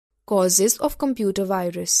Causes of computer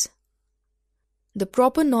virus. The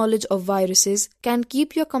proper knowledge of viruses can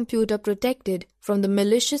keep your computer protected from the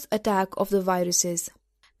malicious attack of the viruses.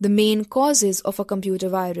 The main causes of a computer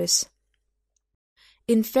virus.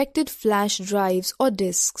 Infected flash drives or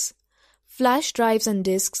disks. Flash drives and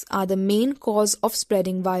disks are the main cause of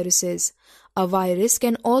spreading viruses. A virus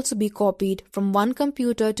can also be copied from one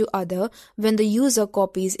computer to other when the user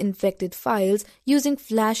copies infected files using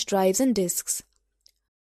flash drives and disks.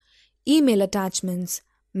 Email attachments.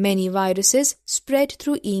 Many viruses spread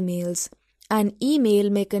through emails. An email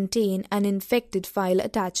may contain an infected file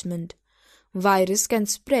attachment. Virus can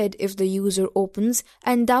spread if the user opens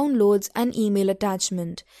and downloads an email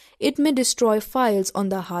attachment. It may destroy files on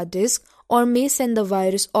the hard disk or may send the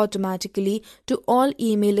virus automatically to all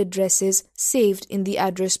email addresses saved in the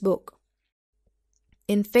address book.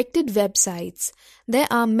 Infected websites. There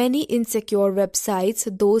are many insecure websites.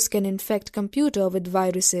 Those can infect computer with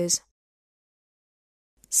viruses.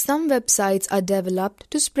 Some websites are developed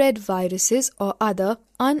to spread viruses or other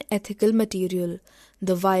unethical material.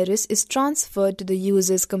 The virus is transferred to the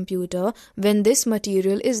user's computer when this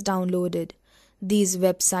material is downloaded. These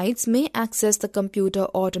websites may access the computer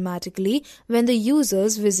automatically when the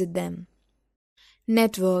users visit them.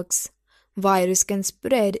 Networks. Virus can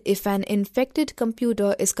spread if an infected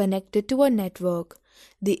computer is connected to a network.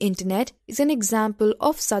 The Internet is an example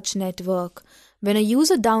of such network. When a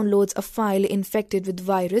user downloads a file infected with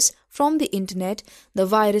virus from the Internet, the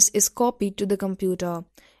virus is copied to the computer.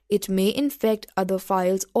 It may infect other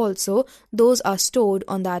files also. Those are stored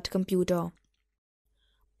on that computer.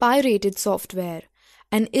 Pirated software.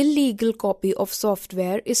 An illegal copy of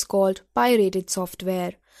software is called pirated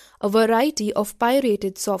software. A variety of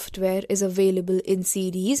pirated software is available in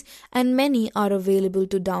CDs and many are available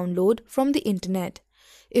to download from the Internet.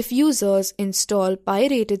 If users install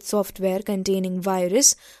pirated software containing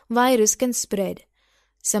virus can spread.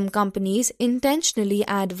 Some companies intentionally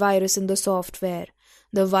add virus in the software.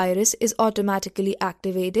 The virus is automatically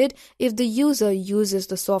activated if the user uses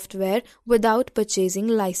the software without purchasing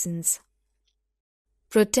license.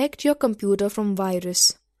 Protect your computer from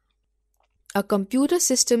virus. A computer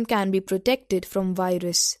system can be protected from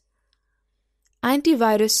virus.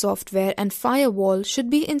 Antivirus software and firewall should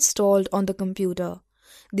be installed on the computer.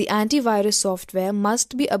 The antivirus software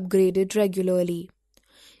must be upgraded regularly.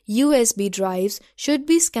 USB drives should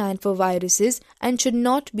be scanned for viruses and should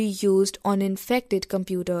not be used on infected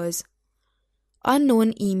computers.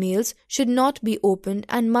 Unknown emails should not be opened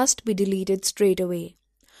and must be deleted straight away.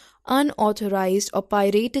 Unauthorized or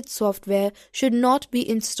pirated software should not be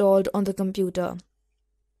installed on the computer.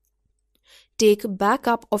 Take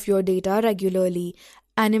backup of your data regularly.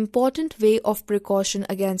 An important way of precaution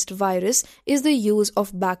against virus is the use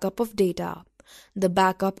of backup of data. The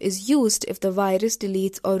backup is used if the virus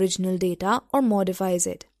deletes original data or modifies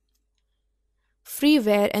it.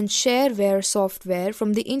 Freeware and shareware software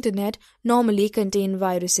from the Internet normally contain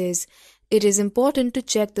viruses. It is important to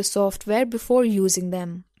check the software before using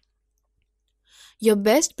them. Your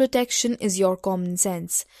best protection is your common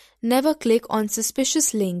sense. Never click on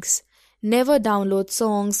suspicious links. Never download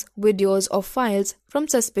songs, videos or files from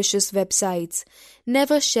suspicious websites.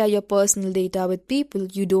 Never share your personal data with people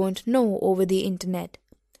you don't know over the Internet.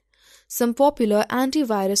 Some popular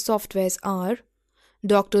antivirus softwares are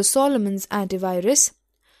Dr. Solomon's Antivirus,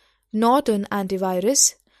 Norton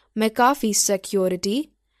Antivirus, McAfee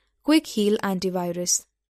Security, Quick Heal Antivirus.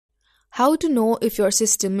 How to know if your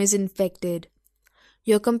system is infected?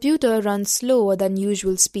 Your computer runs slower than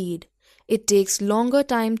usual speed. It takes longer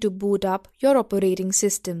time to boot up your operating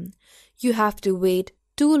system. You have to wait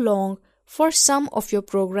too long for some of your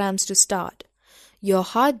programs to start. Your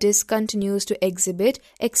hard disk continues to exhibit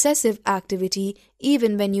excessive activity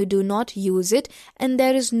even when you do not use it and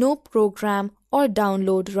there is no program or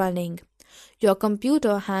download running. Your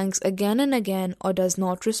computer hangs again and again or does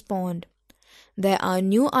not respond. There are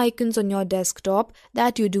new icons on your desktop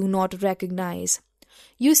that you do not recognize.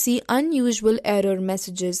 You see unusual error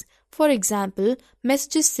messages. For example,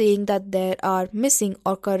 messages saying that there are missing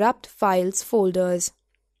or corrupt files folders.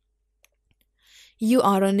 You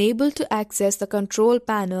are unable to access the control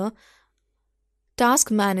panel, task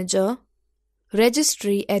manager,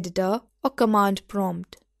 registry editor, or command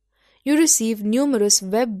prompt. You receive numerous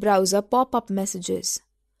web browser pop-up messages.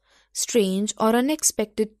 Strange or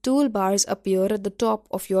unexpected toolbars appear at the top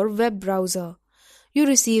of your web browser. You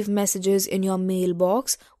receive messages in your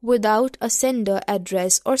mailbox without a sender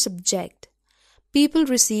address or subject. People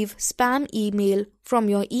receive spam email from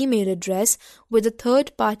your email address with a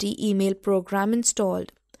third-party email program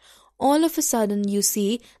installed. All of a sudden you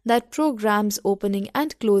see that programs opening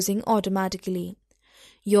and closing automatically.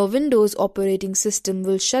 Your Windows operating system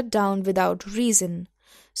will shut down without reason.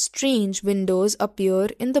 Strange windows appear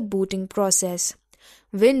in the booting process.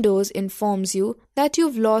 Windows informs you that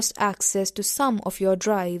you've lost access to some of your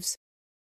drives.